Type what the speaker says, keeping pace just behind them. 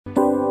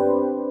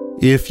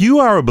If you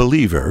are a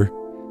believer,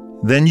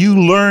 then you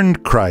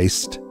learned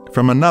Christ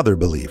from another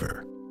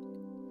believer.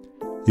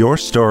 Your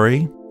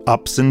story,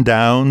 ups and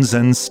downs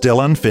and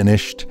still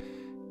unfinished,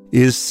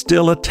 is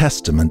still a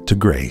testament to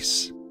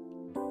grace.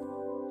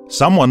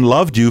 Someone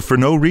loved you for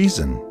no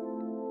reason.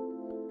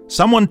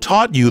 Someone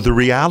taught you the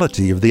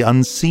reality of the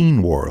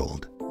unseen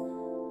world.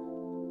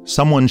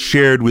 Someone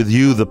shared with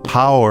you the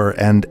power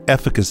and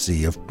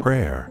efficacy of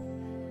prayer.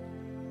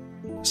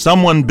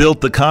 Someone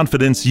built the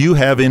confidence you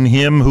have in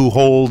Him who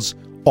holds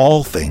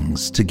all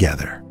things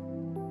together.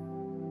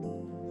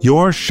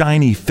 Your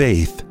shiny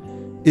faith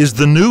is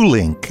the new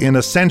link in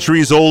a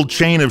centuries-old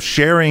chain of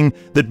sharing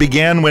that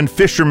began when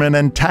fishermen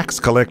and tax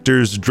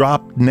collectors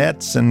dropped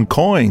nets and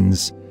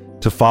coins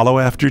to follow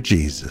after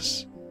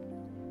Jesus.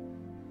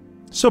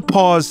 So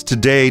pause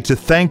today to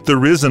thank the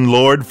risen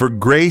Lord for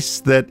grace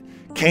that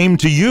came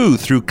to you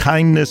through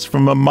kindness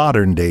from a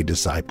modern-day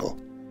disciple.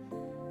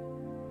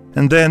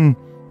 And then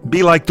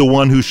be like the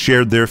one who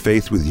shared their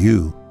faith with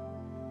you.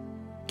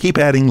 Keep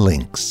adding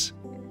links.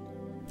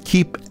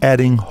 Keep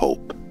adding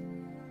hope.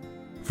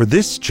 For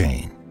this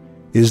chain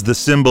is the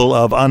symbol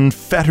of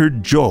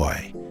unfettered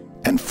joy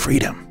and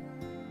freedom.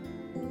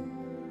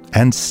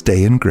 And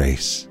stay in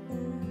grace.